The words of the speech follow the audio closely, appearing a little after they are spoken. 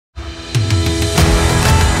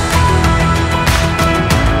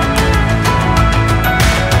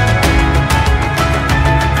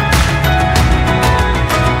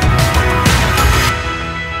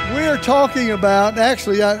talking about,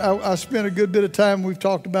 actually, I spent a good bit of time, we've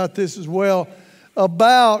talked about this as well,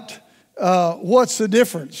 about what's the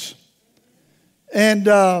difference. And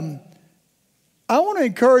I want to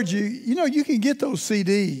encourage you, you can get those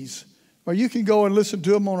CDs, or you can go and listen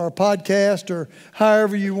to them on our podcast, or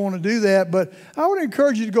however you want to do that. But I would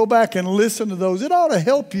encourage you to go back and listen to those. It ought to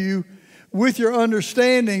help you with your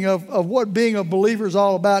understanding of what being a believer is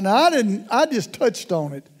all about. Now, I just touched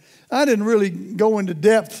on it. I didn't really go into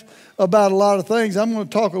depth about a lot of things. I'm going to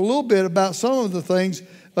talk a little bit about some of the things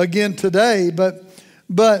again today.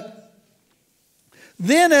 But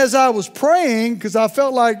then as I was praying, because I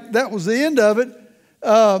felt like that was the end of it,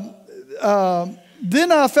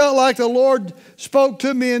 then I felt like the Lord spoke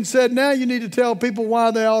to me and said, now you need to tell people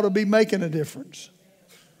why they ought to be making a difference.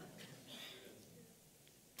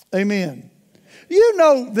 Amen. You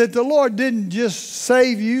know that the Lord didn't just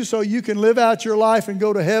save you so you can live out your life and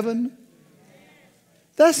go to heaven.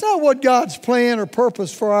 That's not what God's plan or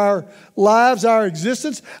purpose for our lives, our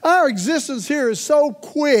existence. Our existence here is so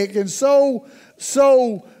quick and so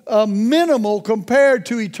minimal compared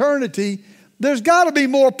to eternity. There's got to be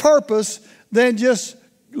more purpose than just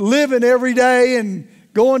living every day and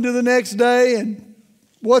going to the next day and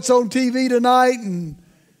what's on TV tonight. And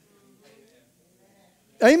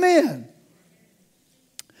amen.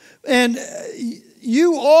 And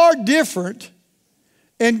you are different,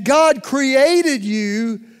 and God created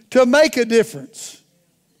you to make a difference.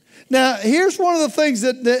 Now, here's one of the things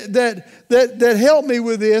that helped me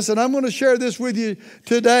with this, and I'm going to share this with you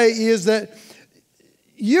today, is that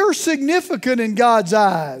you're significant in God's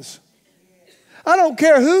eyes. I don't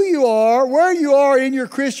care who you are, where you are in your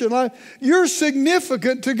Christian life, you're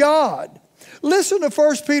significant to God. Listen to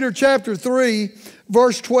 1 Peter chapter 3,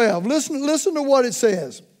 verse 12. Listen to what it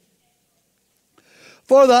says.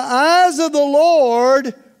 For the eyes of the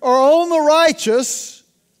Lord are on the righteous,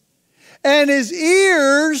 and His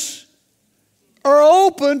ears are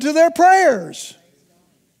open to their prayers.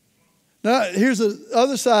 Now, here's the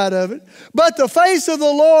other side of it. But the face of the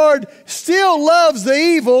Lord still loves the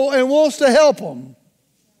evil and wants to help them.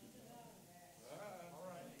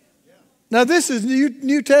 Now, this is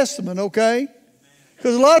New Testament, okay?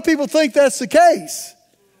 Because a lot of people think that's the case.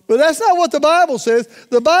 But that's not what the Bible says.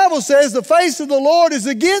 The Bible says the face of the Lord is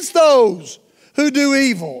against those who do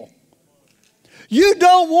evil. You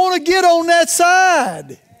don't want to get on that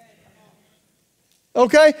side.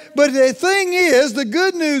 Okay? But the thing is, the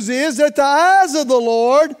good news is that the eyes of the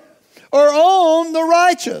Lord are on the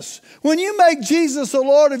righteous. When you make Jesus the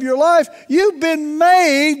Lord of your life, you've been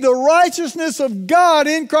made the righteousness of God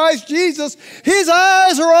in Christ Jesus. His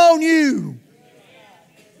eyes are on you.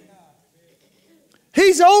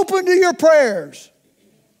 He's open to your prayers.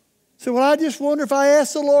 So, well, I just wonder if I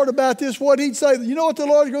asked the Lord about this, what He'd say. You know what the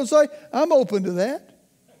Lord's going to say? I'm open to that.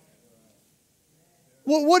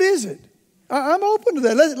 Well, what is it? I'm open to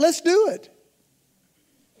that. Let's do it.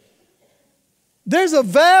 There's a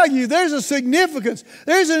value, there's a significance,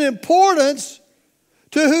 there's an importance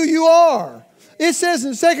to who you are. It says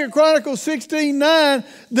in 2 Chronicles 16:9,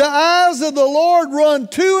 the eyes of the Lord run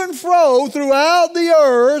to and fro throughout the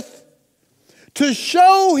earth to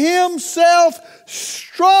show Himself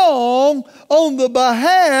strong on the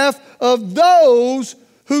behalf of those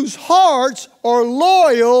whose hearts are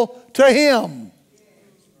loyal to Him.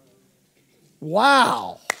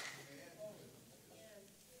 Wow.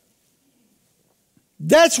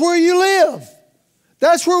 That's where you live.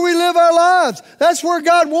 That's where we live our lives. That's where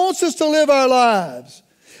God wants us to live our lives.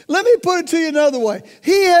 Let me put it to you another way.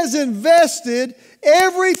 He has invested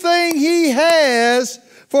everything He has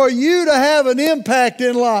for you to have an impact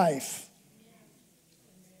in life.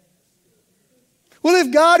 Well,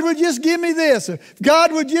 if God would just give me this, if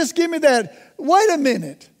God would just give me that, wait a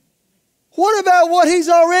minute. What about what He's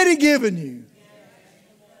already given you?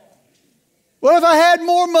 Well, if I had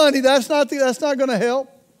more money, that's not going to help.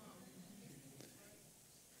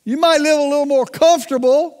 You might live a little more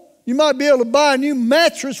comfortable. You might be able to buy a new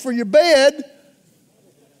mattress for your bed.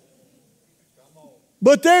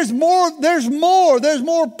 But there's more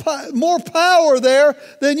power there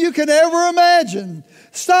than you can ever imagine.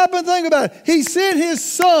 Stop and think about it. He sent His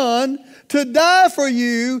Son to die for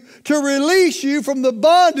you, to release you from the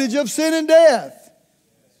bondage of sin and death.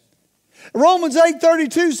 Romans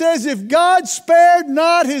 8:32 says, if God spared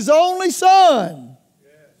not His only Son,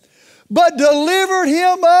 but delivered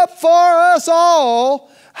Him up for us all,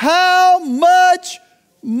 how much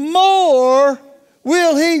more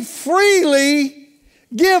will He freely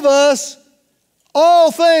give us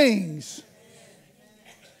all things?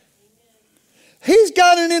 He's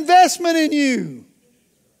got an investment in you.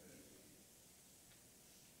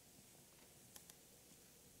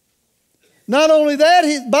 Not only that,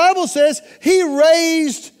 the Bible says He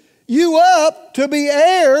raised you up to be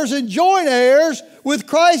heirs and joint heirs with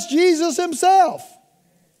Christ Jesus Himself.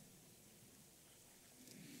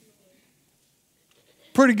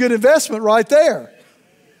 Pretty good investment right there.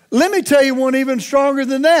 Let me tell you one even stronger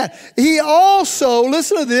than that. He also,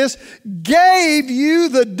 listen to this, gave you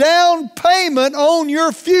the down payment on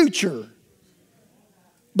your future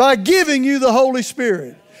by giving you the Holy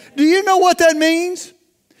Spirit. Do you know what that means?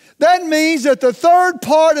 That means that the third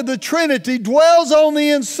part of the Trinity dwells on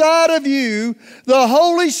the inside of you, the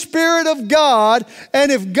Holy Spirit of God,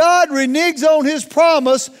 and if God reneges on His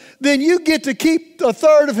promise, then you get to keep a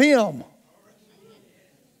third of Him.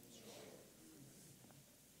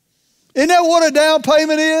 Isn't that what a down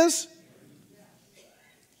payment is?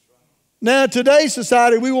 Now, in today's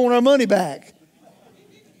society, we want our money back.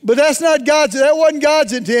 But that wasn't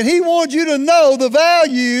God's intent. He wanted you to know the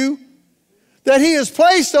value that He has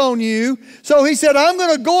placed on you. So He said, I'm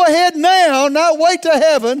going to go ahead now, not wait to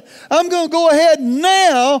heaven. I'm going to go ahead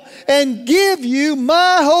now and give you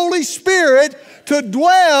my Holy Spirit to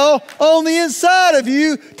dwell on the inside of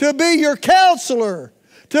you, to be your counselor,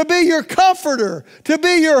 to be your comforter, to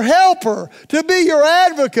be your helper, to be your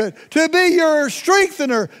advocate, to be your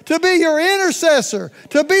strengthener, to be your intercessor,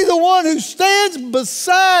 to be the one who stands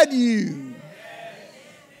beside you.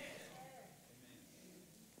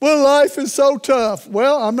 Well, life is so tough.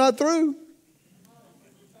 Well, I'm not through.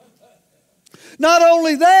 Not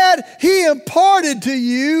only that, He imparted to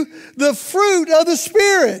you the fruit of the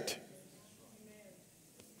Spirit.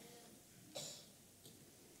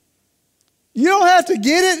 You don't have to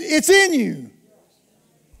get it. It's in you.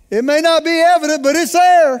 It may not be evident, but it's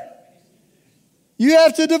there. You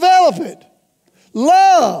have to develop it.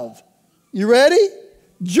 Love. You ready?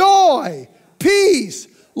 Joy, peace,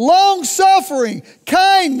 long-suffering,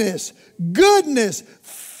 kindness, goodness,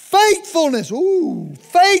 faithfulness. Ooh,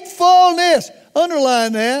 faithfulness.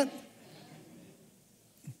 Underline that.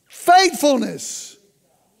 Faithfulness.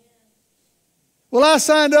 Well, I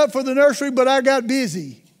signed up for the nursery, but I got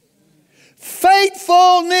busy.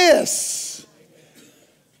 Faithfulness.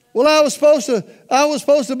 Well, I was supposed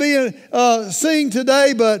to be sing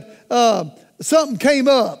today, but something came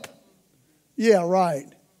up. Yeah, right.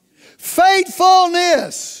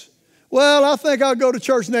 Faithfulness. Well, I think I'll go to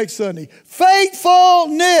church next Sunday.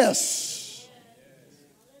 Faithfulness.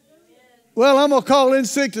 Well, I'm going to call in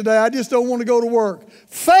sick today. I just don't want to go to work.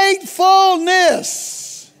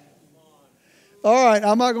 Faithfulness. All right,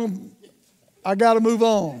 I got to move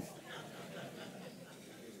on.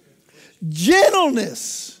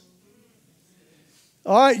 Gentleness.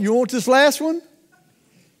 All right, you want this last one?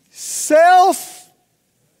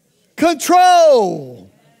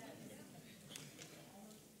 Self-control.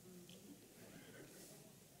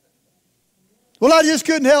 Well, I just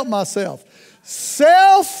couldn't help myself.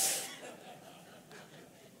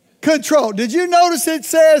 Self-control. Did you notice it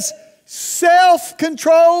says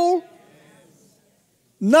self-control?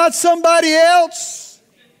 Not somebody else.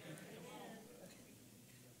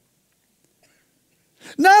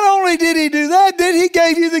 Not only did He do that, then He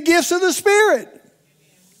gave you the gifts of the Spirit.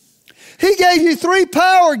 He gave you 3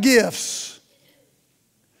 power gifts.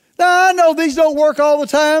 Now, I know these don't work all the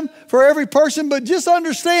time for every person, but just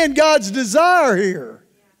understand God's desire here.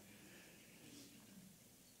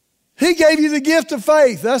 He gave you the gift of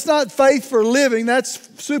faith. That's not faith for living. That's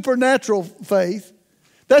supernatural faith.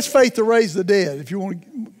 That's faith to raise the dead, if you want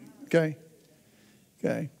to.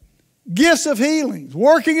 Okay. Gifts of healings,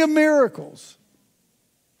 working of miracles.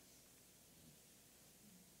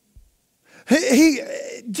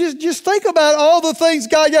 Just think about all the things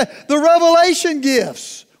God got. The revelation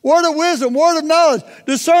gifts, word of wisdom, word of knowledge,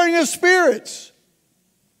 discerning of spirits.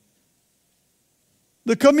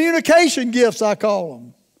 The communication gifts, I call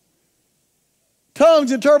them.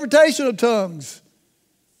 Tongues, interpretation of tongues,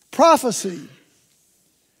 prophecy.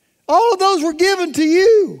 All of those were given to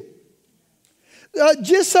you.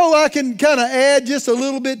 Just so I can kind of add just a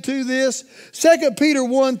little bit to this, 2 Peter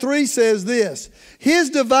 1:3 says this: His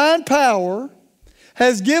divine power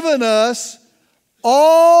has given us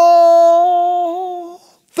all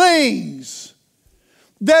things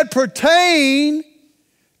that pertain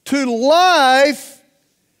to life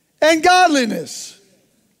and godliness.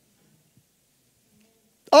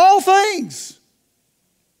 All things.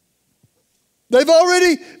 They've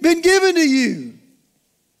already been given to you.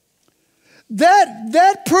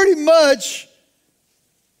 That pretty much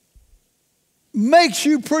makes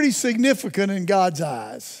you pretty significant in God's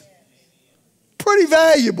eyes. Pretty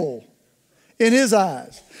valuable in His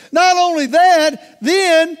eyes. Not only that,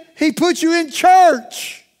 then He puts you in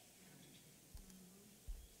church.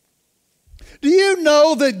 Do you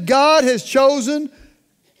know that God has chosen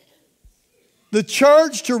the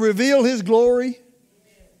church to reveal His glory?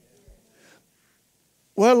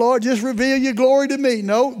 Well, Lord, just reveal your glory to me.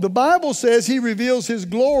 No, the Bible says He reveals His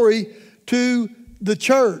glory to the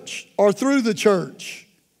church or through the church.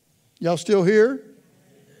 Y'all still here?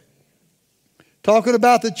 Talking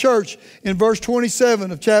about the church in verse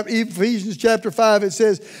 27 of Ephesians chapter 5, it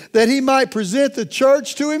says that He might present the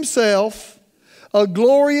church to Himself, a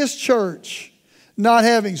glorious church, not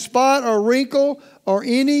having spot or wrinkle or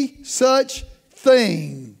any such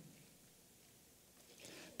thing.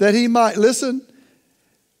 That He might, listen,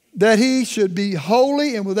 that He should be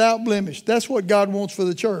holy and without blemish. That's what God wants for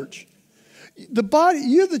the church. The body,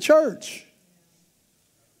 you're the church.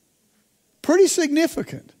 Pretty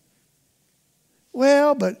significant.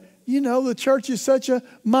 Well, but you know, the church is such a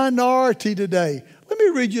minority today. Let me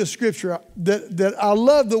read you a scripture that I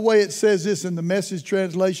love the way it says this in the Message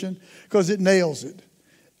translation because it nails it.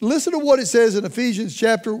 Listen to what it says in Ephesians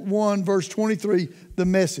chapter 1, verse 23, the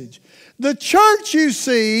Message. The church, you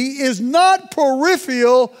see, is not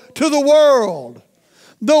peripheral to the world.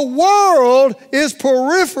 The world is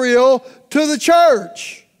peripheral to the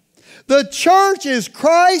church. The church is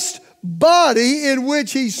Christ's body in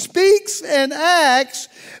which He speaks and acts,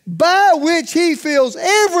 by which He fills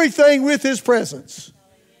everything with His presence.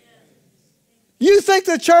 You think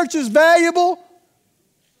the church is valuable?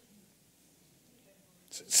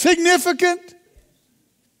 Significant?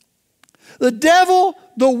 The devil,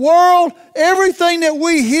 the world, everything that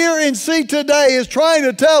we hear and see today is trying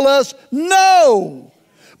to tell us no.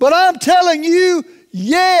 But I'm telling you,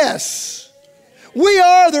 yes. We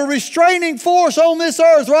are the restraining force on this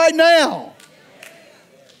earth right now.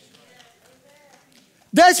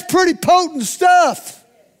 That's pretty potent stuff.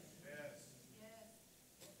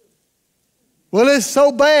 Well, it's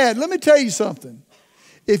so bad. Let me tell you something.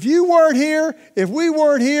 If you weren't here, if we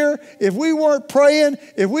weren't here, if we weren't praying,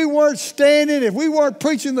 if we weren't standing, if we weren't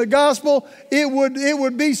preaching the gospel, it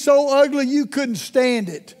would be so ugly you couldn't stand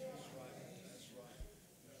it.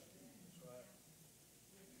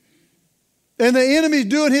 And the enemy's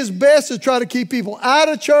doing his best to try to keep people out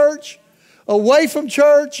of church, away from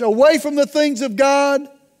the things of God.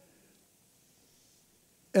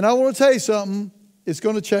 And I want to tell you something, it's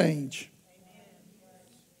going to change.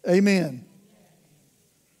 Amen.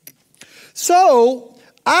 So,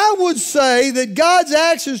 I would say that God's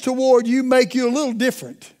actions toward you make you a little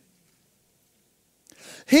different.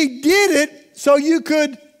 He did it so you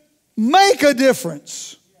could make a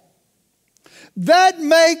difference. That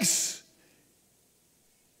makes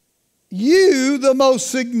you the most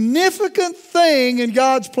significant thing in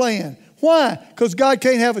God's plan. Why? Because God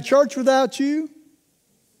can't have a church without you.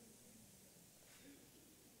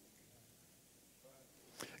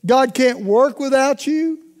 God can't work without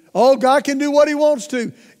you. Oh, God can do what He wants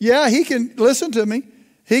to. Yeah, He can, listen to me,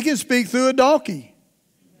 He can speak through a donkey.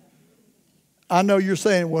 I know you're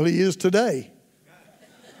saying, well, He is today.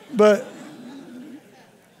 But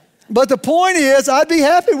the point is, I'd be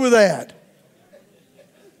happy with that.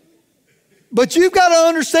 But you've got to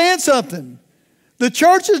understand something. The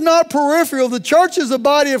church is not peripheral. The church is the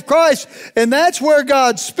body of Christ. And that's where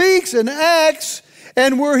God speaks and acts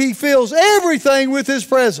and where He fills everything with His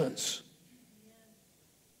presence.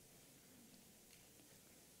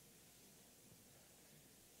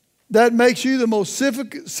 That makes you the most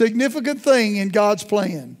significant thing in God's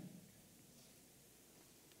plan.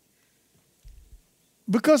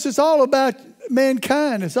 Because it's all about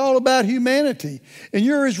mankind. It's all about humanity. And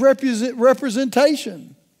you're His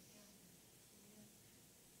representation.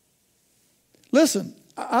 Listen,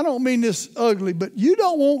 I don't mean this ugly, but you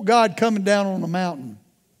don't want God coming down on a mountain.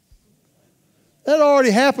 That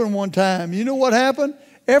already happened one time. You know what happened?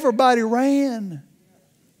 Everybody ran.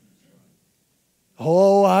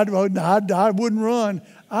 Oh, I wouldn't run.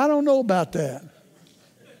 I don't know about that.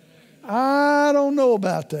 I don't know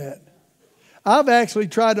about that. I've actually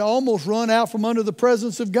tried to almost run out from under the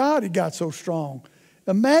presence of God. It got so strong.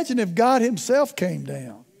 Imagine if God Himself came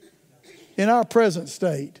down in our present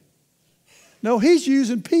state. No, He's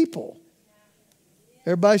using people.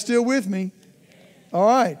 Everybody still with me? All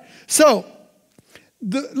right. So,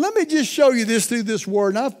 let me just show you this through this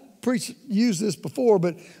word. And I've used this before,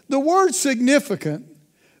 but the word significant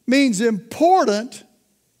means important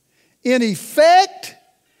in effect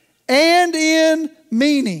and in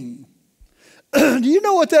meaning. Do you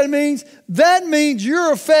know what that means? That means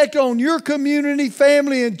your effect on your community,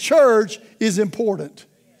 family, and church is important.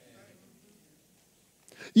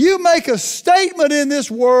 You make a statement in this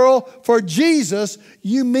world for Jesus,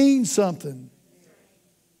 you mean something.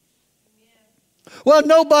 Well,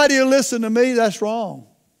 nobody will listen to me. That's wrong.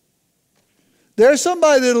 There's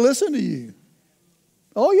somebody that'll listen to you.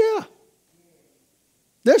 Oh, yeah.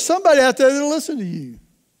 There's somebody out there that'll listen to you.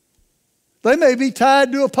 They may be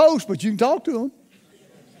tied to a post, but you can talk to them.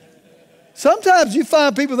 Sometimes you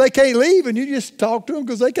find people they can't leave and you just talk to them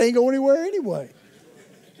because they can't go anywhere anyway.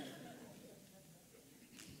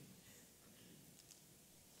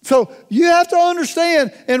 So you have to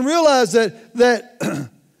understand and realize that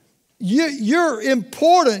you're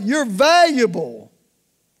important, you're valuable.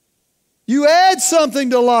 You add something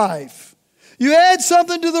to life. You add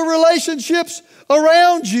something to the relationships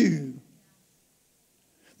around you.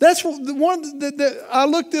 That's one that I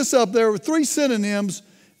looked this up. There were 3 synonyms.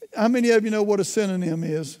 How many of you know what a synonym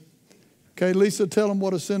is? Okay, Lisa, tell them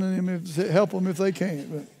what a synonym is. Help them if they can.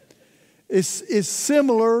 But it's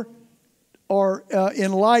similar or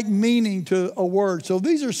in like meaning to a word. So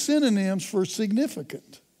these are synonyms for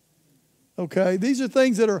significant. Okay, these are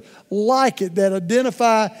things that are like it, that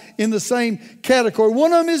identify in the same category.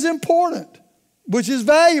 One of them is important, which is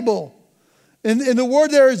valuable. And the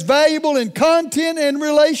word there is valuable in content and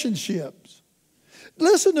relationships.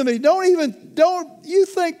 Listen to me. Don't you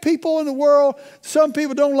think people in the world, some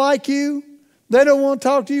people don't like you. They don't want to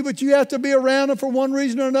talk to you, but you have to be around them for one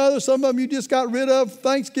reason or another. Some of them you just got rid of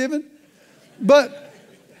Thanksgiving. But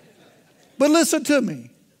listen to me.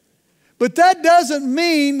 But that doesn't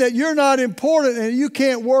mean that you're not important and you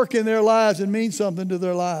can't work in their lives and mean something to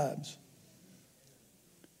their lives.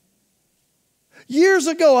 Years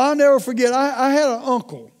ago, I'll never forget, I had an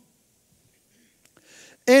uncle.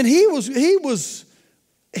 And he was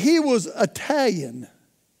Italian.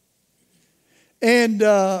 And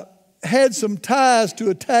had some ties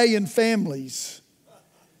to Italian families.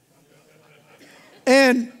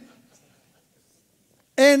 And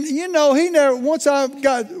you know, he never. Once I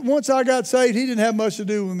got saved, he didn't have much to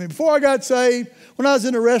do with me. Before I got saved, when I was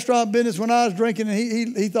in the restaurant business, when I was drinking,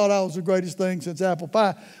 and he thought I was the greatest thing since apple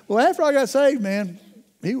pie. Well, after I got saved, man,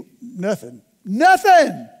 nothing.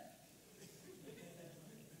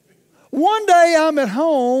 One day I'm at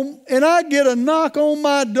home and I get a knock on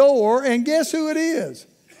my door, and guess who it is?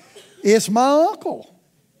 It's my uncle.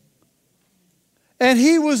 And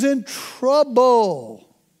he was in trouble.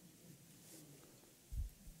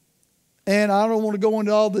 And I don't want to go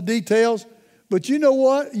into all the details, but you know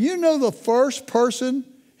what? You know the first person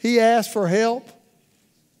he asked for help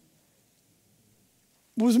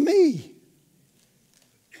was me.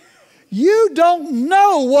 You don't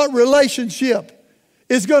know what relationship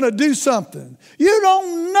is going to do something. You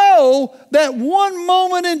don't know that one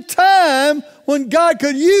moment in time when God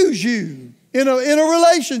could use you in a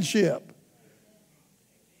relationship.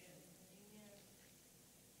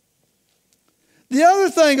 The other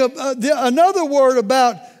thing, another word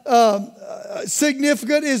about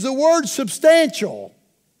significant is the word substantial.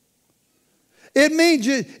 It means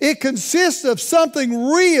it consists of something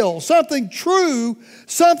real, something true,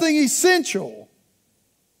 something essential.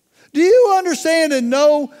 Do you understand and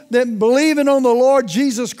know that believing on the Lord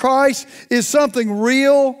Jesus Christ is something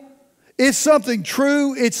real? It's something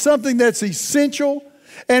true. It's something that's essential.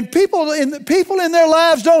 And people in their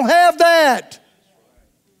lives don't have that.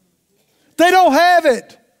 They don't have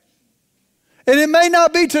it. And it may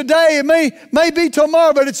not be today, it may be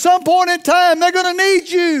tomorrow, but at some point in time, they're going to need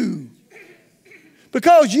you.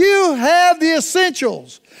 Because you have the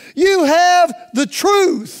essentials. You have the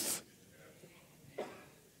truth.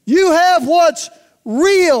 You have what's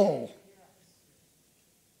real.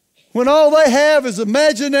 When all they have is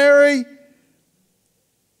imaginary,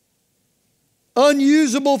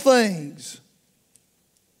 unusable things.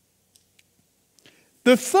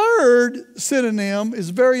 The third synonym is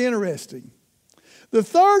very interesting. The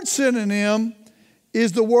third synonym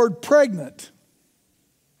is the word pregnant.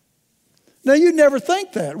 Now, you'd never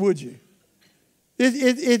think that, would you? It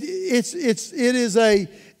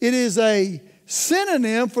is a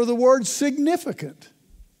synonym for the word significant.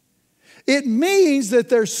 It means that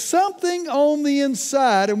there's something on the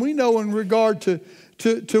inside, and we know in regard to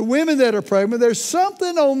women that are pregnant, there's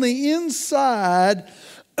something on the inside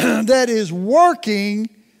that is working,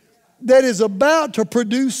 that is about to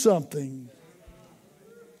produce something.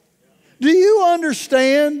 Do you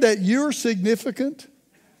understand that you're significant?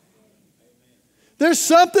 There's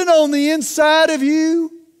something on the inside of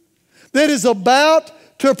you that is about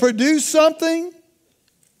to produce something.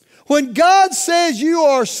 When God says you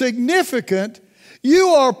are significant, you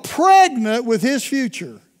are pregnant with His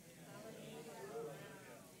future.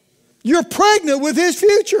 You're pregnant with His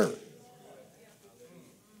future.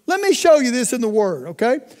 Let me show you this in the Word,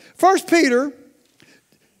 okay? 1 Peter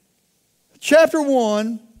chapter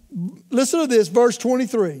 1, listen to this, verse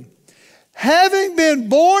 23. Having been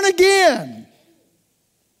born again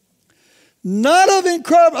not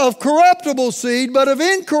of corruptible seed, but of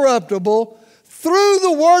incorruptible, through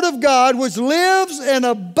the word of God, which lives and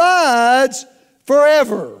abides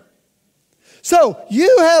forever. So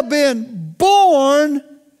you have been born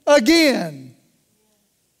again.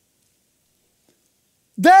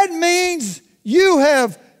 That means you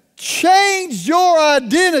have changed your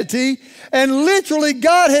identity, and literally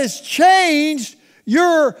God has changed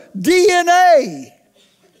your DNA.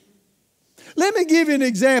 Let me give you an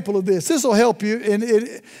example of this. This will help you.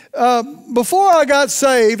 Before I got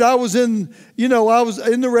saved, I was in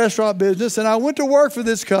the restaurant business, and I went to work for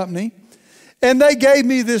this company, and they gave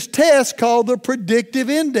me this test called the predictive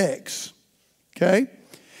index. Okay?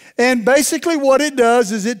 And basically what it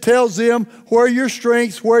does is it tells them where your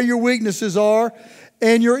strengths, where your weaknesses are,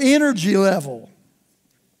 and your energy level.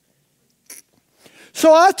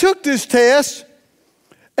 So I took this test,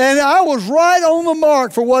 and I was right on the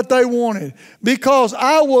mark for what they wanted, because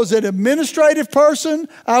I was an administrative person,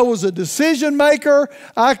 I was a decision maker,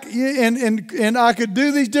 and I could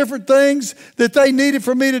do these different things that they needed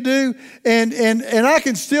for me to do, and I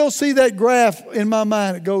can still see that graph in my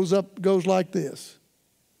mind. It goes like this.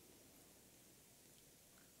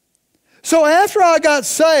 So after I got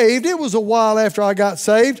saved, it was a while after I got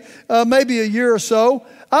saved, maybe a year or so,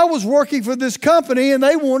 I was working for this company, and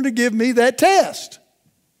they wanted to give me that test.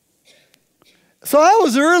 So I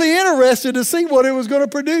was really interested to see what it was going to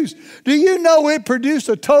produce. Do you know it produced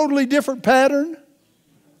a totally different pattern?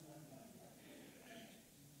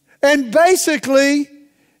 And basically,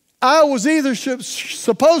 I was either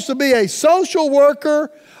supposed to be a social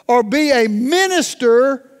worker or be a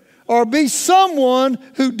minister or be someone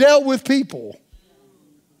who dealt with people.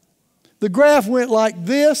 The graph went like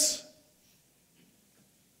this,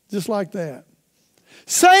 just like that.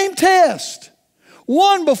 Same test.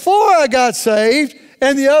 One before I got saved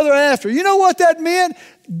and the other after. You know what that meant?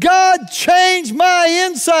 God changed my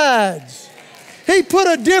insides. He put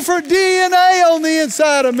a different DNA on the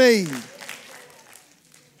inside of me.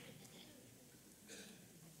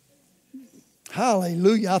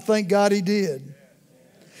 Hallelujah. I thank God He did.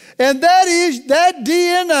 And that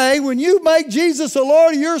DNA, when you make Jesus the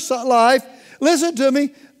Lord of your life, listen to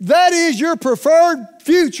me, that is your preferred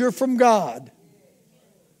future from God.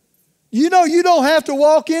 You know you don't have to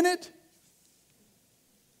walk in it.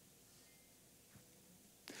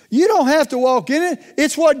 You don't have to walk in it.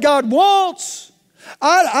 It's what God wants.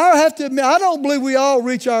 I have to admit, I don't believe we all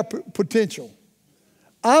reach our potential.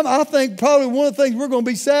 I think probably one of the things we're going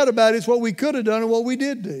to be sad about is what we could have done and what we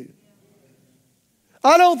did do.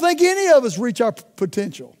 I don't think any of us reach our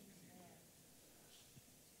potential.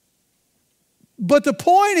 But the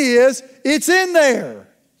point is, it's in there.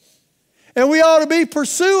 And we ought to be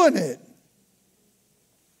pursuing it.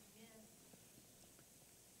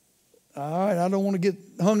 All right, I don't want to get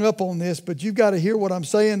hung up on this, but you've got to hear what I'm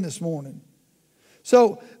saying this morning.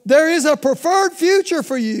 So, there is a preferred future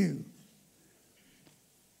for you.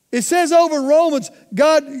 It says over in Romans,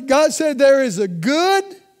 God said there is a good,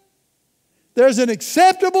 there's an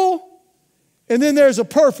acceptable, and then there's a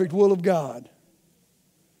perfect will of God.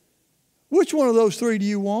 Which one of those three do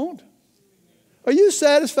you want? Are you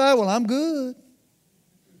satisfied? Well, I'm good.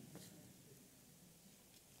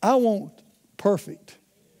 I want perfect.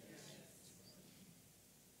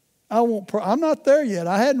 I'm not there yet.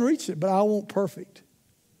 I hadn't reached it, but I want perfect.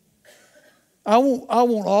 I want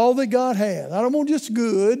all that God has. I don't want just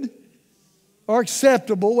good or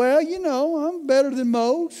acceptable. Well, you know, I'm better than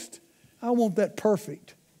most. I want that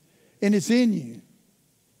perfect. And it's in you.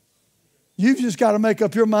 You've just got to make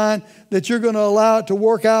up your mind that you're going to allow it to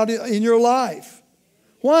work out in your life.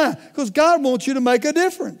 Why? Because God wants you to make a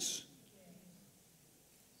difference.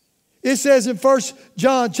 It says in 1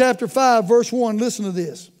 John chapter 5, verse 1, listen to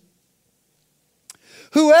this.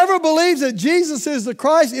 Whoever believes that Jesus is the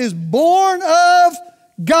Christ is born of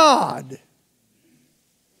God.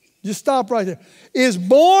 Just stop right there. Is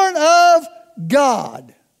born of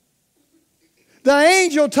God. The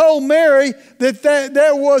angel told Mary that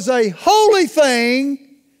there was a holy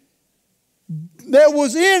thing that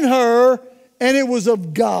was in her, and it was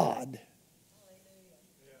of God.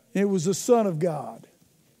 It was the Son of God.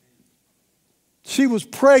 She was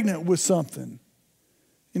pregnant with something,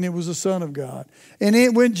 and it was the Son of God.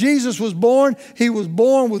 And when Jesus was born, He was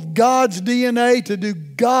born with God's DNA to do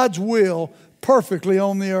God's will perfectly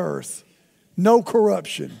on the earth. No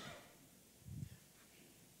corruption.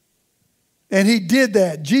 And He did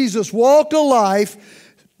that. Jesus walked a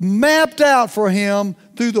life mapped out for Him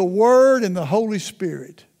through the Word and the Holy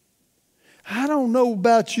Spirit. I don't know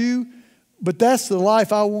about you, but that's the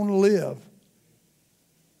life I want to live.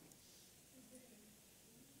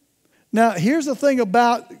 Now, here's the thing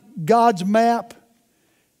about God's map,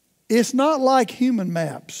 it's not like human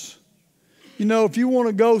maps. You know, if you want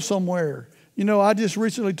to go somewhere, you know, I just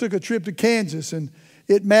recently took a trip to Kansas and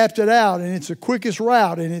it mapped it out, and it's the quickest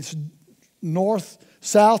route, and it's north,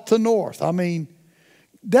 south to north. I mean,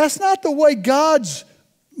 that's not the way God's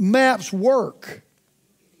maps work.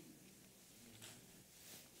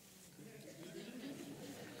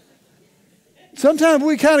 Sometimes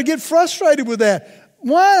we kind of get frustrated with that.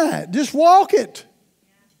 Why? Just walk it.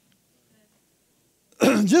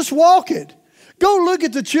 Just walk it. Go look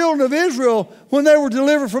at the children of Israel when they were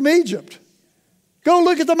delivered from Egypt. Go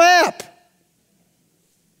look at the map.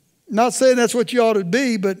 Not saying that's what you ought to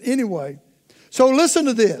be, but anyway. So listen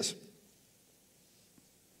to this.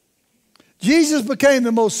 Jesus became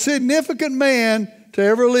the most significant man to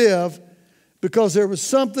ever live because there was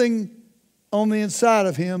something on the inside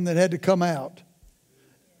of him that had to come out.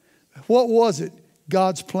 What was it?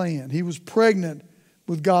 God's plan. He was pregnant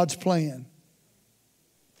with God's plan.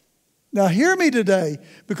 Now hear me today,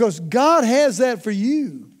 because God has that for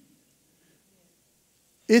you.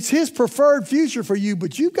 It's His preferred future for you,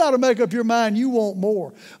 but you've got to make up your mind you want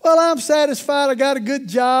more. Well, I'm satisfied. I got a good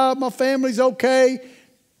job. My family's okay.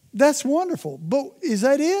 That's wonderful. But is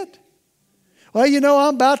that it? Well, you know,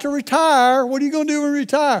 I'm about to retire. What are you going to do when you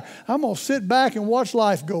retire? I'm going to sit back and watch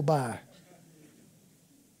life go by.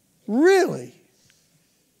 Really?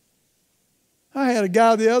 I had a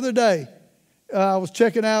guy the other day. I was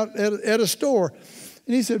checking out at a store.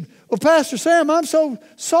 And he said, well, Pastor Sam, I'm so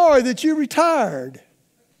sorry that you retired.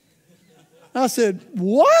 I said,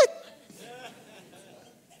 what?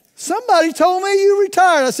 Somebody told me you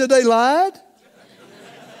retired. I said, they lied.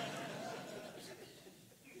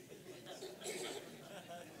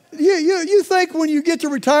 You think when you get to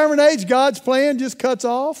retirement age, God's plan just cuts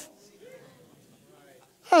off?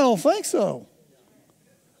 I don't think so.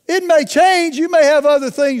 It may change. You may have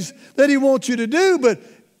other things that He wants you to do, but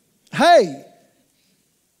hey,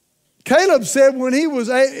 Caleb said when he was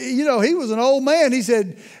an old man, he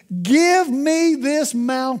said, give me this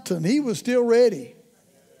mountain. He was still ready.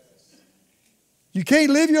 You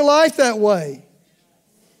can't live your life that way.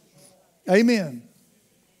 Amen.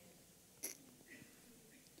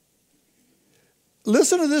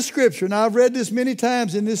 Listen to this scripture. Now, I've read this many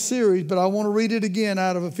times in this series, but I want to read it again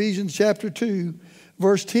out of Ephesians chapter 2,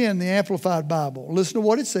 verse 10, the Amplified Bible. Listen to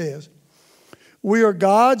what it says. We are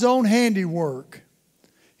God's own handiwork,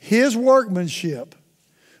 His workmanship,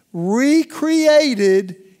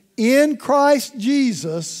 recreated in Christ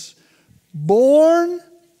Jesus, born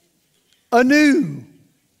anew,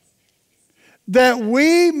 that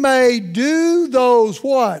we may do those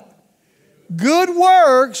what? Good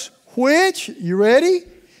works which, you ready?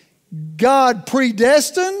 God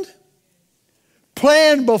predestined,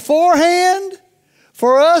 planned beforehand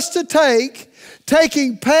for us to take,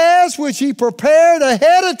 taking paths which He prepared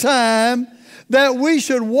ahead of time that we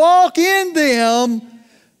should walk in them,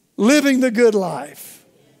 living the good life.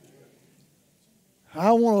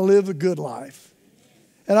 I want to live the good life.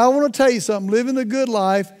 And I want to tell you something, living the good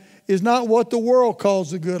life is not what the world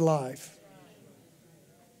calls the good life.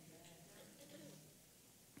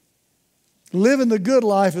 Living the good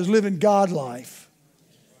life is living God's life.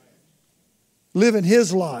 Living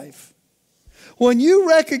His life. When you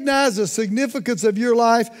recognize the significance of your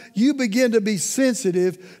life, you begin to be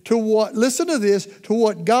sensitive to what, listen to this, to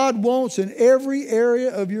what God wants in every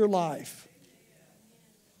area of your life.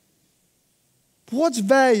 What's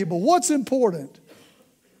valuable? What's important?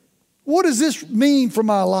 What does this mean for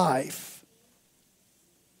my life?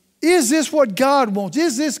 Is this what God wants?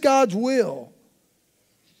 Is this God's will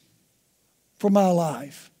for my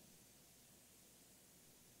life?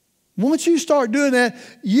 Once you start doing that,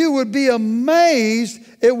 you would be amazed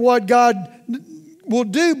at what God will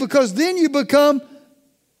do, because then you become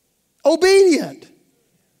obedient.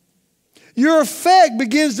 Your effect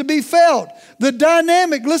begins to be felt. The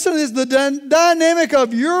dynamic, listen to this, the dynamic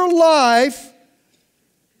of your life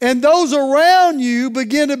and those around you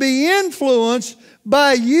begin to be influenced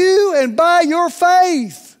by you and by your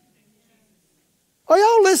faith. Are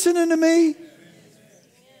y'all listening to me?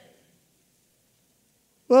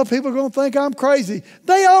 Well, people are going to think I'm crazy.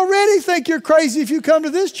 They already think you're crazy if you come to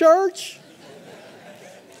this church.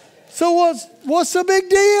 So what's the big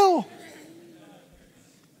deal?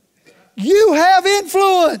 You have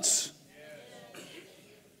influence.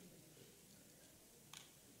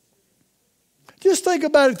 Just think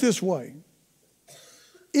about it this way.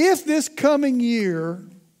 If this coming year,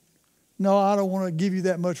 no, I don't want to give you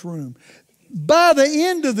that much room. By the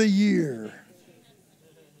end of the year,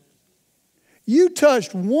 you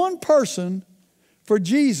touched one person for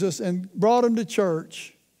Jesus and brought him to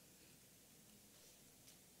church,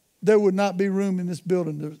 there would not be room in this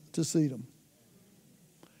building to seat them.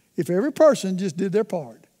 If every person just did their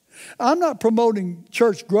part. I'm not promoting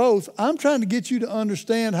church growth. I'm trying to get you to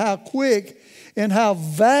understand how quick and how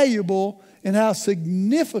valuable and how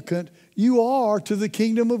significant you are to the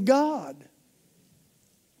kingdom of God.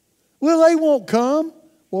 Well, they won't come.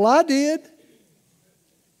 Well, I did.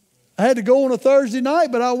 I had to go on a Thursday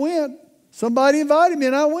night, but I went. Somebody invited me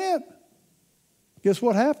and I went. Guess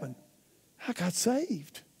what happened? I got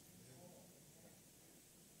saved.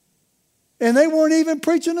 And they weren't even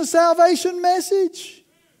preaching a salvation message.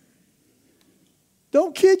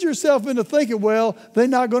 Don't kid yourself into thinking, well, they're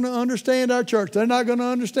not going to understand our church. They're not going to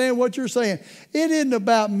understand what you're saying. It isn't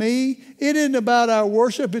about me. It isn't about our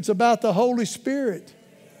worship. It's about the Holy Spirit.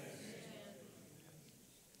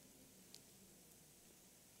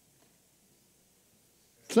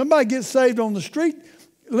 Somebody gets saved on the street.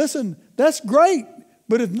 Listen, that's great.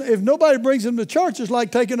 But if nobody brings them to church, it's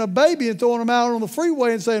like taking a baby and throwing them out on the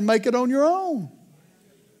freeway and saying, make it on your own.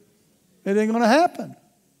 It ain't going to happen.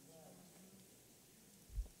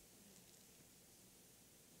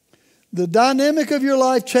 The dynamic of your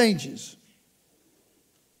life changes.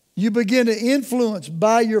 You begin to influence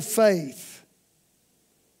by your faith.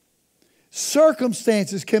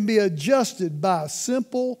 Circumstances can be adjusted by a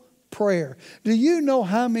simple prayer. Do you know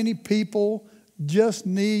how many people just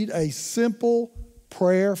need a simple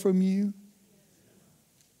prayer from you?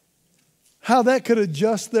 How that could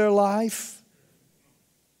adjust their life?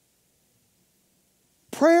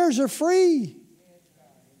 Prayers are free.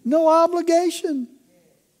 No obligation.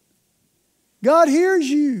 God hears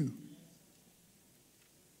you.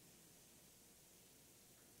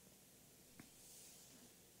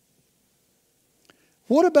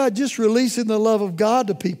 What about just releasing the love of God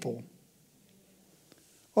to people?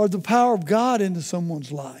 Or the power of God into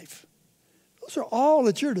someone's life? Those are all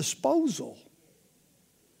at your disposal.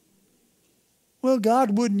 Well,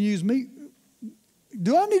 God wouldn't use me.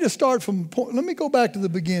 Do I need to start from point? Let me go back to the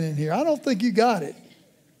beginning here. I don't think you got it.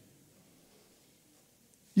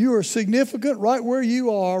 You are significant right where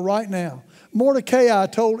you are right now. Mordecai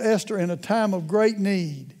told Esther in a time of great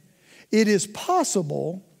need, it is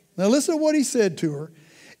possible, now listen to what he said to her,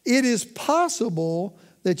 it is possible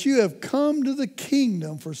that you have come to the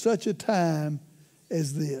kingdom for such a time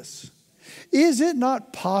as this. Is it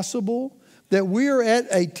not possible that we are at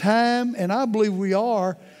a time, and I believe we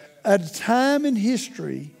are, at a time in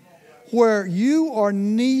history where you are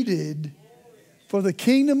needed for the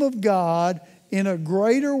kingdom of God in a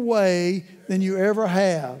greater way than you ever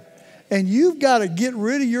have. And you've got to get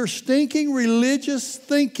rid of your stinking religious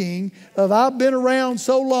thinking of I've been around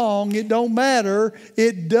so long, it don't matter.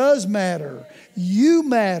 It does matter. You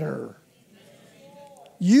matter.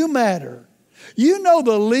 You matter. You know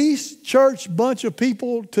the least church bunch of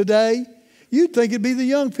people today? You'd think it'd be the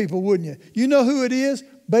young people, wouldn't you? You know who it is?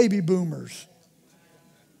 Baby boomers.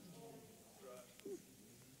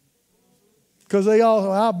 Because they all,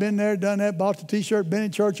 I've been there, done that, bought the t-shirt, been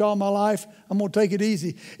in church all my life. I'm going to take it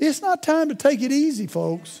easy. It's not time to take it easy,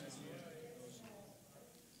 folks.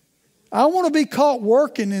 I want to be caught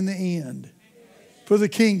working in the end for the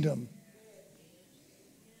kingdom.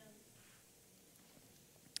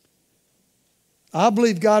 I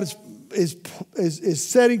believe God is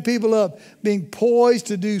setting people up, being poised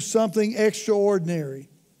to do something extraordinary.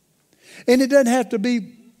 And it doesn't have to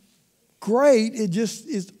be great. It just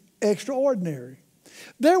is extraordinary.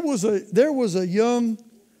 There was a young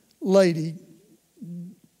lady,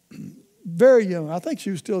 very young. I think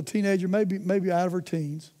she was still a teenager, maybe out of her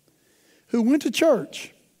teens, who went to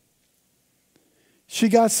church. She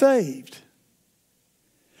got saved.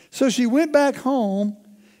 So she went back home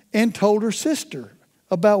and told her sister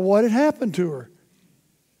about what had happened to her.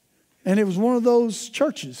 And it was one of those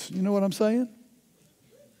churches. You know what I'm saying?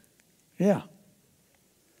 Yeah.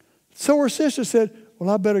 So her sister said, well,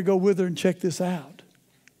 I better go with her and check this out.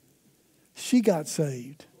 She got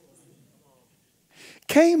saved.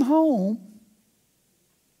 Came home,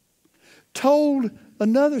 told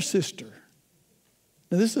another sister.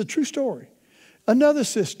 Now, this is a true story. Another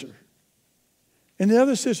sister. And the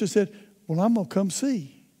other sister said, well, I'm going to come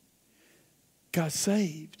see. Got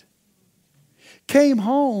saved. Came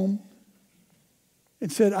home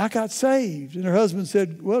and said, I got saved. And her husband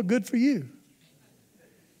said, well, good for you.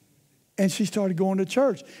 And she started going to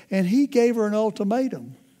church. And he gave her an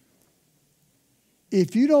ultimatum.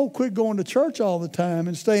 If you don't quit going to church all the time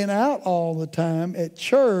and staying out all the time at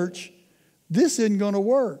church, this isn't going to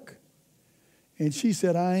work. And she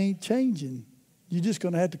said, I ain't changing. You're just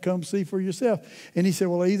going to have to come see for yourself. And he said,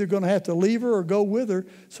 well, I'm either going to have to leave her or go with her.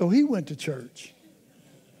 So he went to church.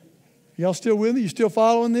 Y'all still with me? You still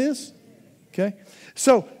following this? Okay.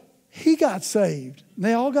 So he got saved. And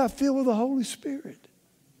they all got filled with the Holy Spirit.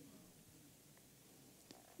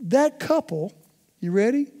 That couple, you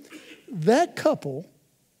ready? That couple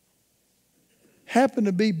happened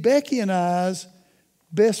to be Becky and I's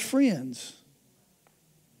best friends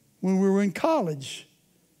when we were in college.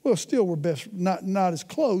 Well, still we're best, not as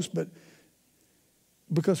close, but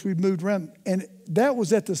because we moved around. And that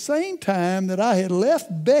was at the same time that I had left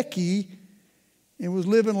Becky and was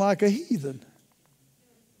living like a heathen,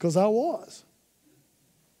 because I was.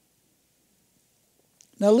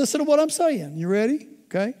 Now listen to what I'm saying. You ready?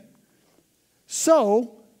 Okay.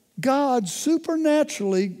 So God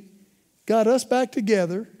supernaturally got us back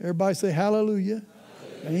together. Everybody say hallelujah.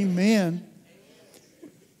 Hallelujah. Amen.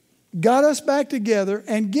 Got us back together,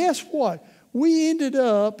 and guess what? We ended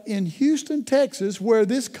up in Houston, Texas, where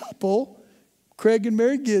this couple, Craig and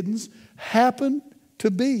Mary Giddens, happened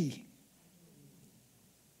to be.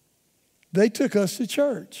 They took us to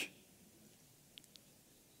church.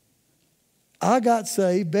 I got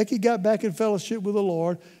saved. Becky got back in fellowship with the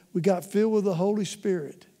Lord. We got filled with the Holy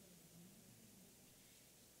Spirit.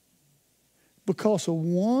 Because of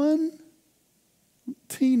one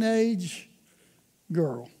teenage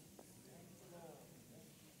girl.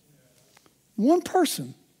 One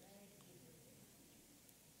person.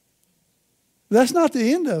 That's not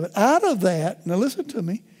the end of it. Out of that, now listen to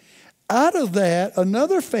me, out of that,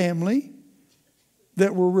 another family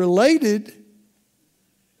that were related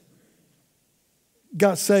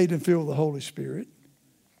got saved and filled with the Holy Spirit.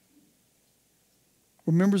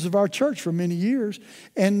 Were members of our church for many years.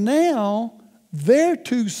 And now their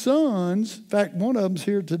two sons, in fact, one of them's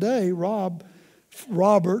here today, Robert,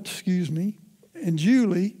 and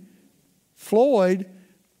Julie, Floyd,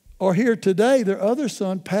 are here today. Their other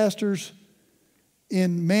son pastors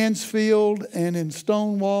in Mansfield and in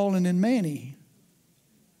Stonewall and in Manny.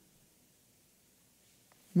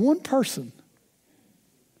 One person.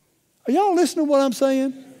 Are y'all listening to what I'm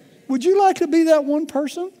saying? Would you like to be that one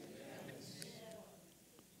person?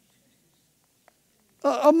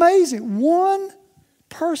 Amazing. One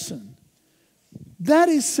person. That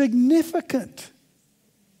is significant.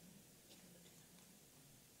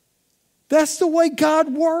 That's the way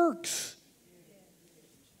God works.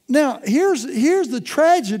 Now, here's the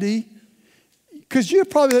tragedy, because you're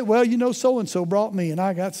probably like, well, you know, so-and-so brought me and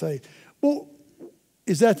I got saved. Well,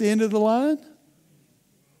 is that the end of the line?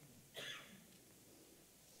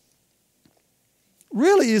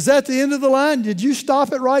 Really, is that the end of the line? Did you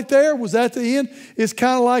stop it right there? Was that the end? It's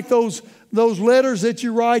kind of like those letters that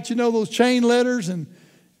you write, you know, those chain letters, and,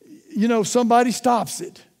 you know, somebody stops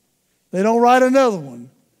it. They don't write another one.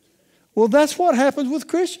 Well, that's what happens with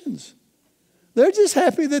Christians. They're just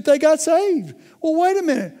happy that they got saved. Well, wait a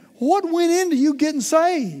minute. What went into you getting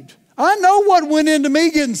saved? I know what went into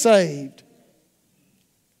me getting saved.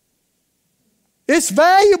 It's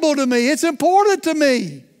valuable to me. It's important to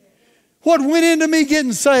me. What went into me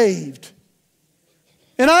getting saved.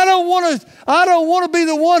 And I don't want to be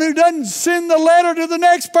the one who doesn't send the letter to the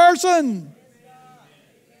next person.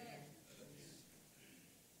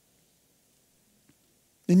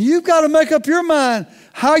 And you've got to make up your mind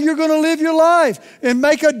how you're going to live your life and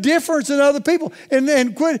make a difference in other people.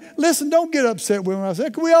 And quit. Listen, don't get upset with me. I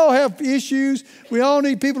said, we all have issues. We all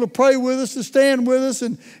need people to pray with us, to stand with us,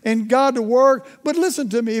 and God to work. But listen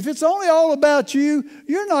to me. If it's only all about you,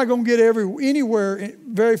 you're not going to get anywhere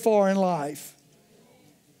very far in life.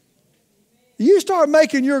 You start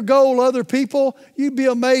making your goal other people, you'd be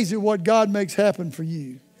amazed at what God makes happen for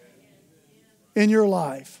you in your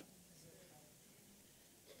life.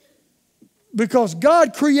 Because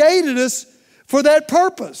God created us for that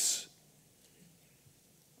purpose.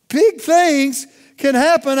 Big things can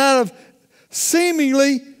happen out of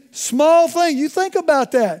seemingly small things. You think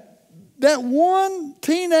about that. That one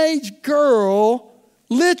teenage girl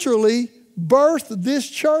literally birthed this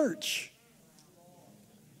church.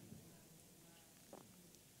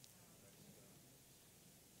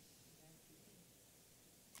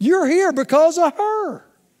 You're here because of her.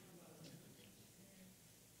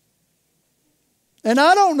 And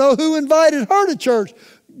I don't know who invited her to church.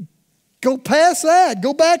 Go past that.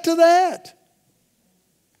 Go back to that.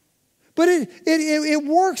 But it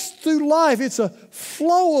works through life. It's a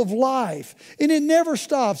flow of life. And it never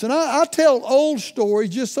stops. And I tell old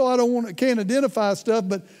stories just so I can't identify stuff.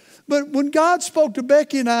 But when God spoke to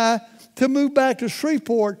Becky and I to move back to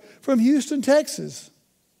Shreveport from Houston, Texas,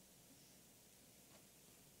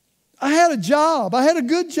 I had a job. I had a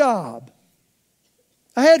good job.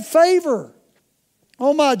 I had favor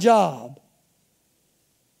on my job.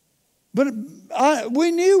 But we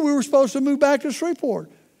knew we were supposed to move back to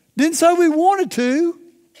Shreveport. Didn't say we wanted to.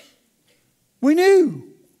 We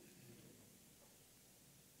knew.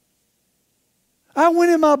 I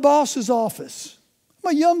went in my boss's office.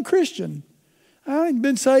 I'm a young Christian. I ain't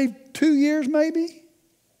been saved 2 years maybe.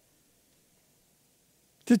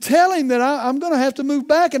 To tell him that I'm going to have to move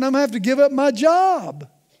back and I'm going to have to give up my job.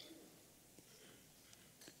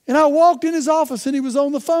 And I walked in his office and he was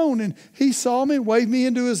on the phone and he saw me and waved me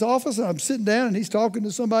into his office. And I'm sitting down and he's talking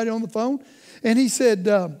to somebody on the phone. And he said,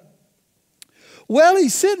 well,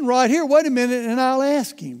 he's sitting right here. Wait a minute and I'll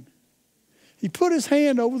ask him. He put his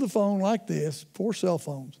hand over the phone like this, 4 cell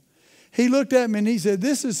phones. He looked at me and he said,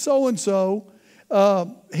 this is so-and-so.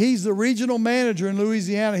 He's the regional manager in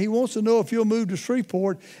Louisiana. He wants to know if you'll move to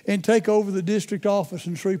Shreveport and take over the district office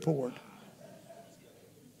in Shreveport.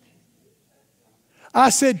 I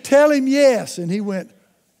said, tell him yes. And he went,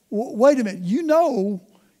 wait a minute, you know,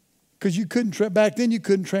 because you couldn't, back then you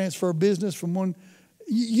couldn't transfer business from one,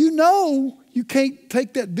 you know you can't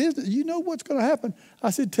take that business. You know what's going to happen.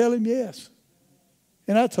 I said, tell him yes.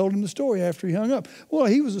 And I told him the story after he hung up. Well,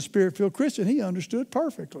 he was a Spirit-filled Christian. He understood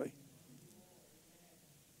perfectly.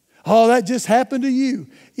 Oh, that just happened to you.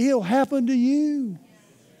 It'll happen to you.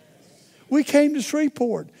 We came to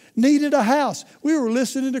Shreveport, needed a house. We were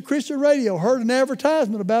listening to Christian radio, heard an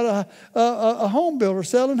advertisement about a home builder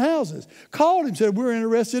selling houses. Called him, said, we're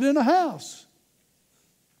interested in a house.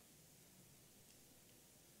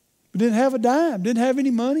 We didn't have a dime, didn't have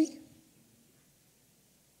any money.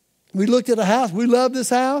 We looked at a house. We love this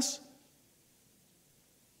house.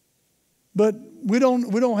 But we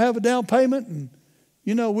don't have a down payment and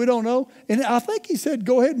we don't know. And I think he said,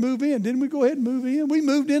 go ahead and move in. Didn't we go ahead and move in? We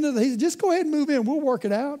moved into he said, just go ahead and move in. We'll work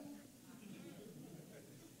it out.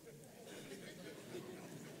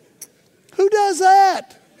 Who does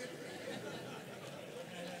that?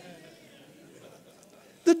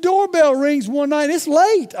 The doorbell rings one night. It's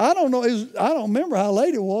late. I don't know. I don't remember how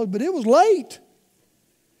late it was, but it was late.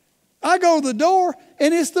 I go to the door,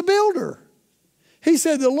 and it's the builder. He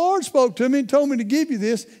said, the Lord spoke to me and told me to give you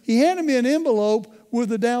this. He handed me an envelope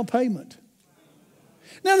with a down payment.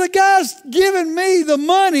 Now, the guy's giving me the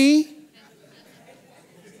money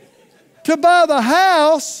to buy the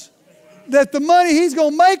house that the money he's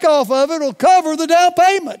going to make off of it will cover the down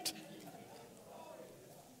payment.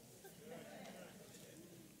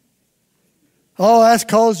 Oh, that's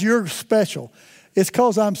because you're special. It's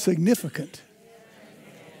because I'm significant.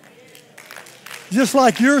 Just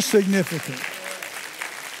like you're significant.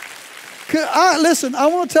 Listen, I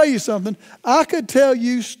want to tell you something. I could tell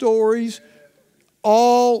you stories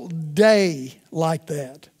all day like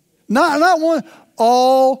that. Not one,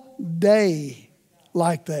 all day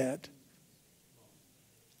like that.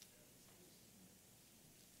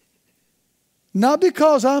 Not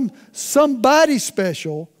because I'm somebody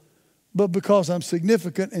special, but because I'm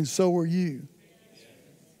significant and so are you.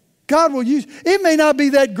 God will use, it may not be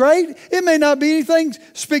that great. It may not be anything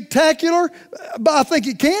spectacular, but I think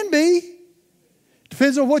it can be.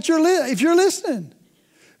 Depends on what if you're listening.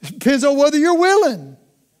 Depends on whether you're willing.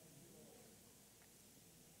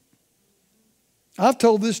 I've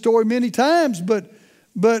told this story many times, but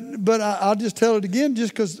I'll just tell it again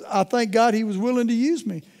just because I thank God he was willing to use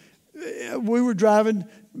me. We were driving,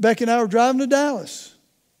 Becky and I were driving to Dallas.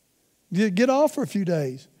 Get off for a few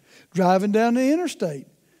days. Driving down the interstate.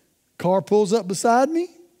 Car pulls up beside me.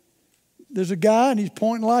 There's a guy and he's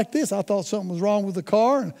pointing like this. I thought something was wrong with the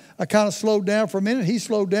car and I kind of slowed down for a minute. He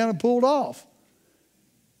slowed down and pulled off.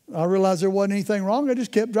 I realized there wasn't anything wrong. I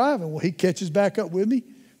just kept driving. Well, he catches back up with me.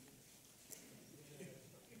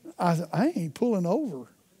 I said, I ain't pulling over.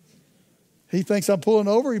 He thinks I'm pulling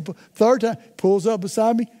over. Third time, pulls up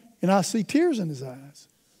beside me and I see tears in his eyes.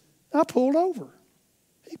 I pulled over.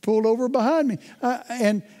 He pulled over behind me.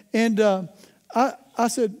 I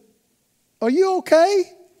said, are you okay?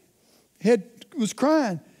 He was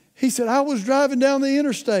crying. He said, I was driving down the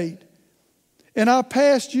interstate and I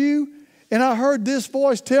passed you and I heard this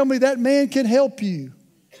voice tell me that man can help you.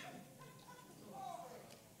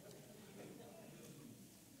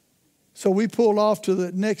 So we pulled off to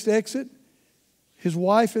the next exit. His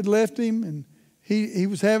wife had left him and he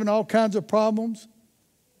was having all kinds of problems.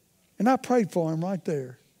 And I prayed for him right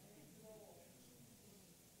there.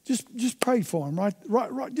 Just prayed for him right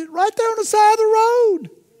there on the side of the road.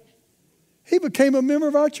 He became a member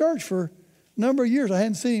of our church for a number of years. I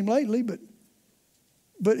hadn't seen him lately, but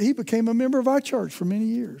he became a member of our church for many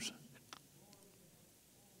years.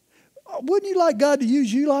 Wouldn't you like God to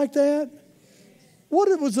use you like that?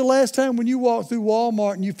 What was the last time when you walked through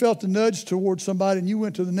Walmart and you felt the nudge towards somebody and you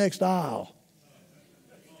went to the next aisle?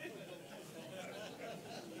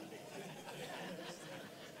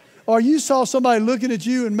 Or you saw somebody looking at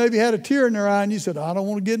you and maybe had a tear in their eye and you said, I don't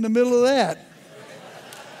want to get in the middle of that.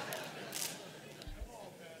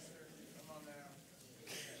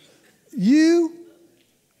 You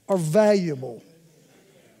are valuable.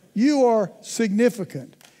 You are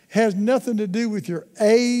significant. Has nothing to do with your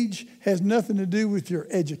age, has nothing to do with your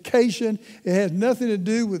education. It has nothing to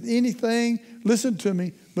do with anything, listen to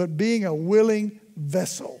me, but being a willing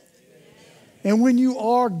vessel. And when you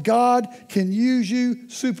are, God can use you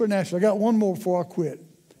supernaturally. I got one more before I quit.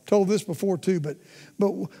 Told this before too, but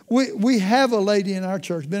we have a lady in our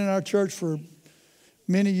church, been in our church for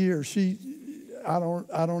many years. I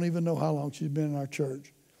don't even know how long she's been in our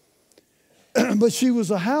church. But she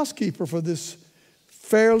was a housekeeper for this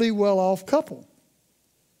fairly well-off couple.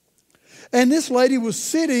 And this lady was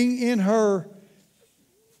sitting in her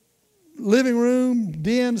living room,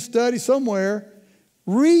 den, study, somewhere,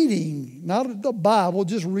 reading, not the Bible,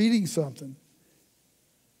 just reading something.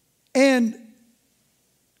 And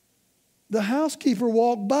the housekeeper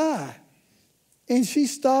walked by, and she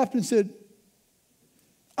stopped and said,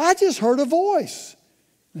 I just heard a voice.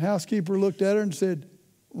 The housekeeper looked at her and said,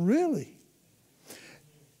 really?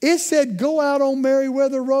 It said, go out on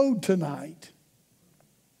Merriweather Road tonight.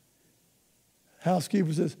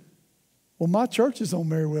 Housekeeper says, well, my church is on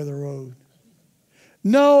Merriweather Road.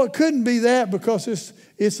 No, it couldn't be that because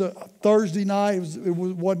it's a Thursday night. It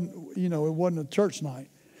wasn't a church night.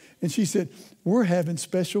 And she said, we're having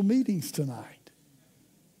special meetings tonight.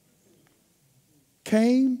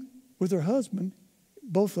 Came with her husband,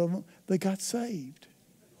 both of them, they got saved.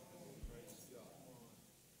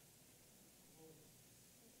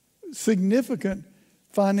 Significant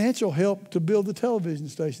financial help to build the television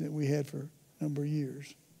station that we had for a number of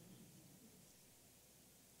years.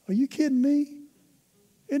 Are you kidding me?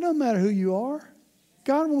 It doesn't matter who you are.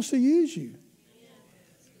 God wants to use you.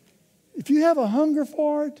 If you have a hunger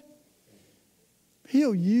for it,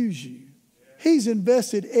 He'll use you. He's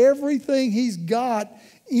invested everything He's got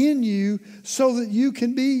in you so that you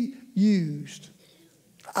can be used.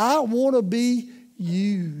 I want to be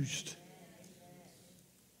used.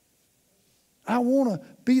 I want to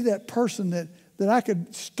be that person that I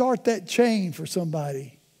could start that chain for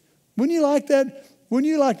somebody. Wouldn't you like that? Wouldn't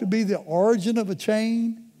you like to be the origin of a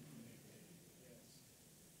chain?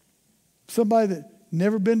 Somebody that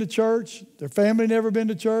never been to church, their family never been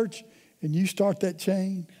to church, and you start that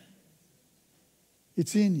chain.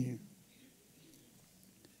 It's in you.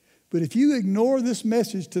 But if you ignore this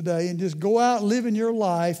message today and just go out living your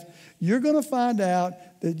life, you're going to find out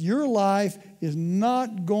that your life is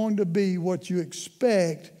not going to be what you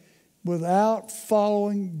expect without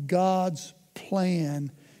following God's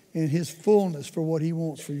plan and His fullness for what He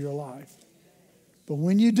wants for your life. But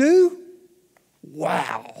when you do,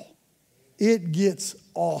 wow, it gets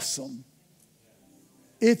awesome.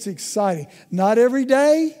 It's exciting. Not every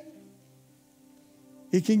day.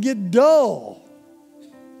 It can get dull.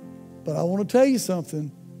 But I want to tell you something.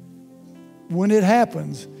 When it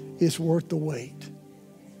happens, it's worth the wait.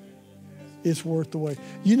 It's worth the wait.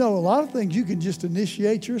 You know, a lot of things you can just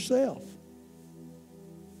initiate yourself.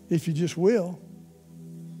 If you just will.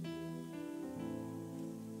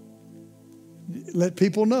 Let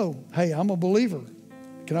people know, hey, I'm a believer.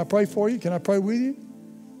 Can I pray for you? Can I pray with you?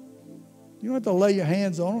 You don't have to lay your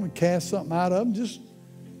hands on them and cast something out of them. Just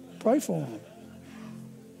pray for them.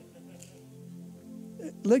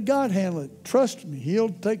 Let God handle it. Trust me. He'll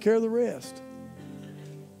take care of the rest.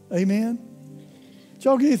 Amen. Did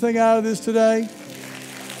y'all get anything out of this today?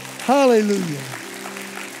 Hallelujah.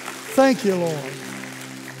 Thank you, Lord.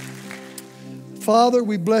 Father,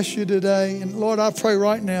 we bless you today. And Lord, I pray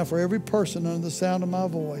right now for every person under the sound of my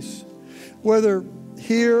voice, whether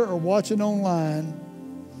here or watching online.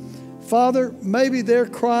 Father, maybe they're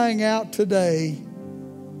crying out today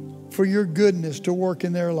for your goodness to work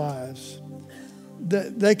in their lives.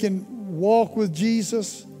 That they can walk with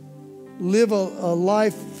Jesus, live a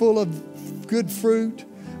life full of good fruit.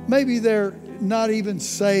 Maybe they're not even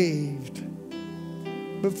saved.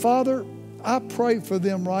 But Father, I pray for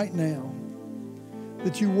them right now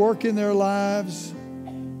that you work in their lives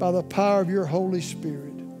by the power of your Holy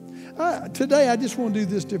Spirit. Today, I just want to do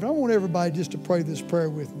this different. I want everybody just to pray this prayer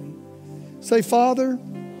with me. Say, Father,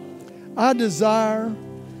 I desire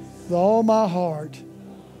with all my heart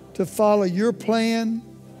to follow your plan,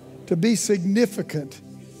 to be significant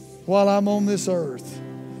while I'm on this earth,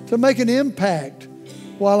 to make an impact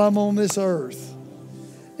while I'm on this earth.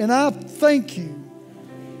 And I thank you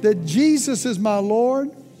that Jesus is my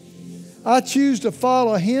Lord. I choose to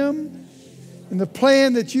follow Him and the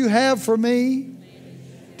plan that you have for me,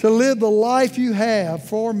 to live the life you have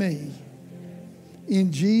for me.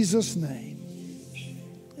 In Jesus' name.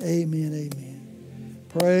 Amen, amen.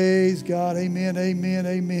 Praise God. Amen, amen,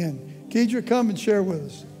 amen. Kedra, come and share with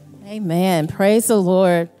us. Amen. Praise the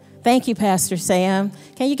Lord. Thank you, Pastor Sam.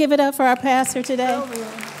 Can you give it up for our pastor today?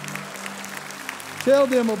 Tell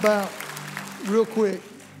them about, real quick,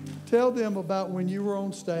 tell them about when you were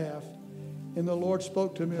on staff and the Lord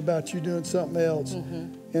spoke to me about you doing something else,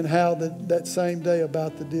 and how that same day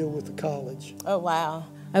about the deal with the college. Oh, wow.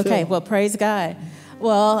 Okay, well, praise God.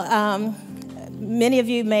 Well, many of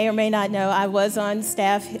you may or may not know I was on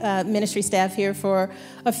staff, ministry staff here for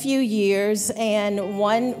a few years, and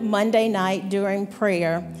one Monday night during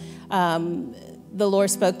prayer, the Lord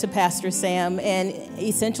spoke to Pastor Sam and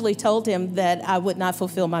essentially told him that I would not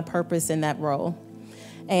fulfill my purpose in that role.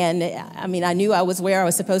 And I mean, I knew I was where I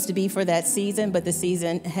was supposed to be for that season, but the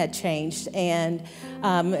season had changed. And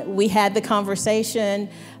we had the conversation,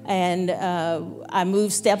 and I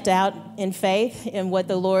stepped out in faith in what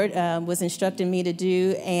the Lord was instructing me to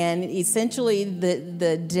do. And essentially,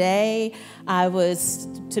 the day I was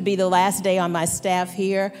to be the last day on my staff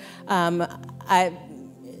here,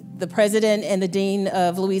 the president and the dean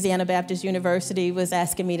of Louisiana Baptist University was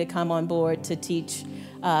asking me to come on board to teach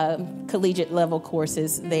collegiate level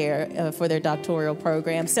courses there for their doctoral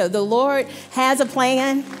program. So the Lord has a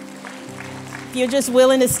plan. If you're just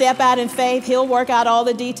willing to step out in faith, He'll work out all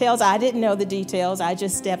the details. I didn't know the details. I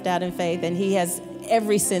just stepped out in faith, and He has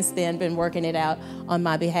ever since then been working it out on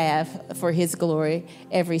my behalf for His glory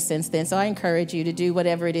ever since then. So I encourage you to do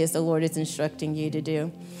whatever it is the Lord is instructing you to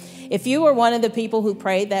do. If you were one of the people who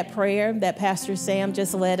prayed that prayer that Pastor Sam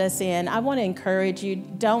just led us in, I want to encourage you,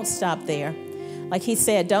 don't stop there. Like he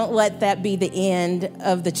said, don't let that be the end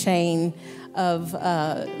of the chain of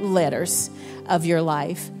letters of your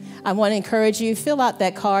life. I want to encourage you, fill out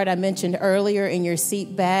that card I mentioned earlier in your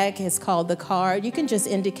seat back. It's called the card. You can just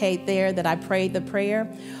indicate there that I prayed the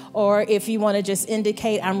prayer. Or if you want to just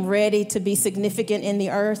indicate, I'm ready to be significant in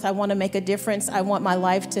the earth. I want to make a difference. I want my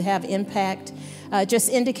life to have impact. Just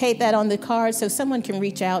indicate that on the card so someone can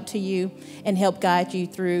reach out to you and help guide you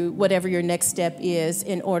through whatever your next step is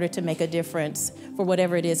in order to make a difference for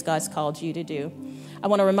whatever it is God's called you to do. I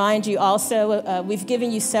want to remind you also, we've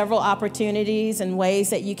given you several opportunities and ways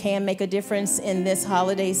that you can make a difference in this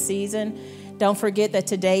holiday season. Don't forget that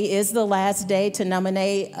today is the last day to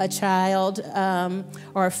nominate a child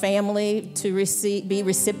or a family to be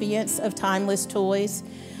recipients of Timeless Toys.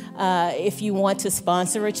 If you want to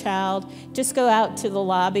sponsor a child, just go out to the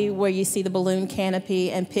lobby where you see the balloon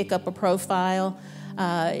canopy and pick up a profile.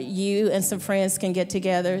 You and some friends can get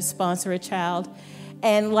together, sponsor a child.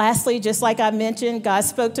 And lastly, just like I mentioned, God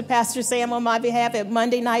spoke to Pastor Sam on my behalf at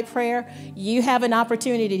Monday night prayer. You have an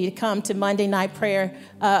opportunity to come to Monday night prayer.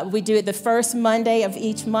 We do it the first Monday of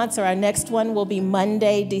each month, so our next one will be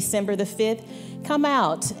Monday, December the 5th. Come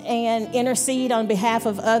out and intercede on behalf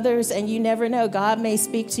of others, and you never know, God may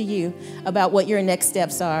speak to you about what your next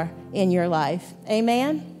steps are in your life.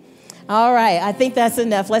 Amen? All right, I think that's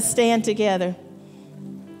enough. Let's stand together.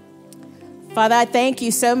 Father, I thank you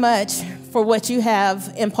so much for what you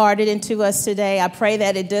have imparted into us today. I pray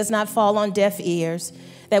that it does not fall on deaf ears,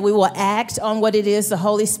 that we will act on what it is the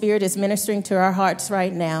Holy Spirit is ministering to our hearts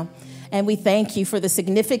right now. And we thank you for the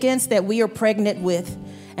significance that we are pregnant with.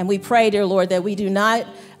 And we pray, dear Lord, that we do not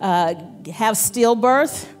have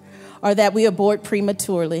stillbirth or that we abort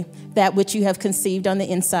prematurely that which you have conceived on the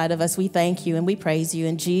inside of us. We thank you and we praise you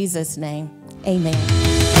in Jesus' name. Amen.